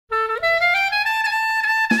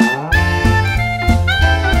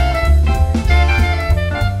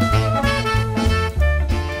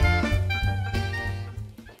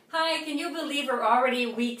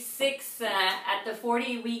at the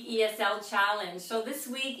 40-week ESL challenge. So this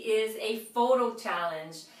week is a photo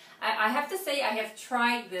challenge. I have to say I have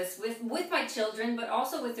tried this with my children, but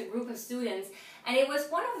also with a group of students. And it was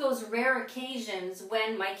one of those rare occasions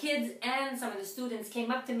when my kids and some of the students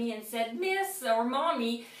came up to me and said, "Miss," or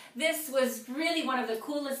 "Mommy, this was really one of the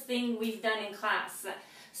coolest things we've done in class."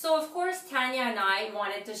 So of course Tanya and I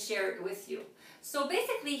wanted to share it with you. So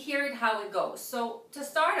basically here's how it goes. So to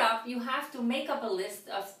start up, you have to make up a list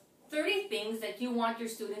of 30 things that you want your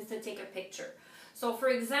students to take a picture. So for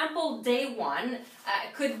example, day 1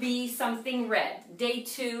 could be something red. Day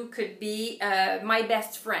 2 could be my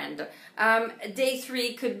best friend. Day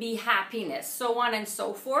 3 could be happiness, so on and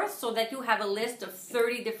so forth, so that you have a list of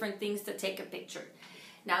 30 different things to take a picture.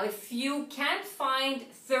 Now, if you can't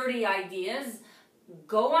find 30 ideas,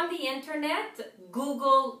 go on the internet,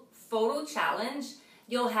 Google photo challenge.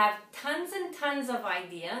 You'll have tons and tons of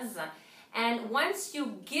ideas. And once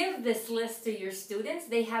you give this list to your students,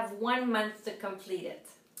 they have 1 month to complete it.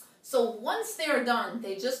 So once they're done,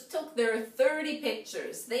 they just took their 30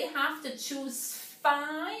 pictures. They have to choose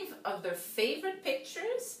 5 of their favorite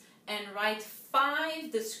pictures and write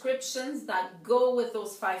 5 descriptions that go with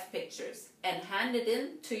those 5 pictures and hand it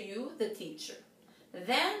in to you, the teacher.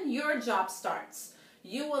 Then your job starts.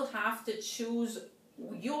 You will have to choose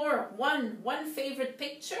your one favorite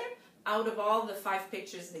picture out of all the 5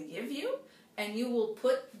 pictures they give you, and you will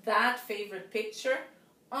put that favorite picture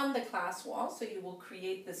on the class wall. So you will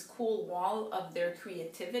create this cool wall of their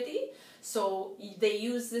creativity. So they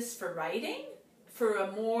use this for writing. For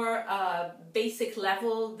a more basic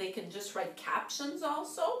level, they can just write captions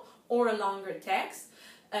also, or a longer text.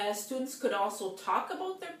 Students could also talk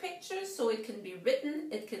about their pictures, so it can be written,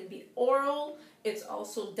 it can be oral, it's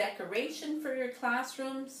also decoration for your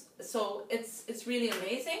classrooms, so it's really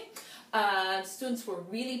amazing. Students were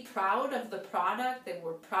really proud of the product, they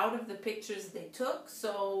were proud of the pictures they took,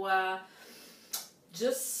 so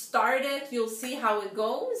just start it, you'll see how it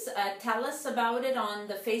goes. Tell us about it on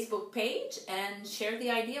the Facebook page and share the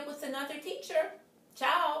idea with another teacher.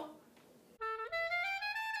 Ciao!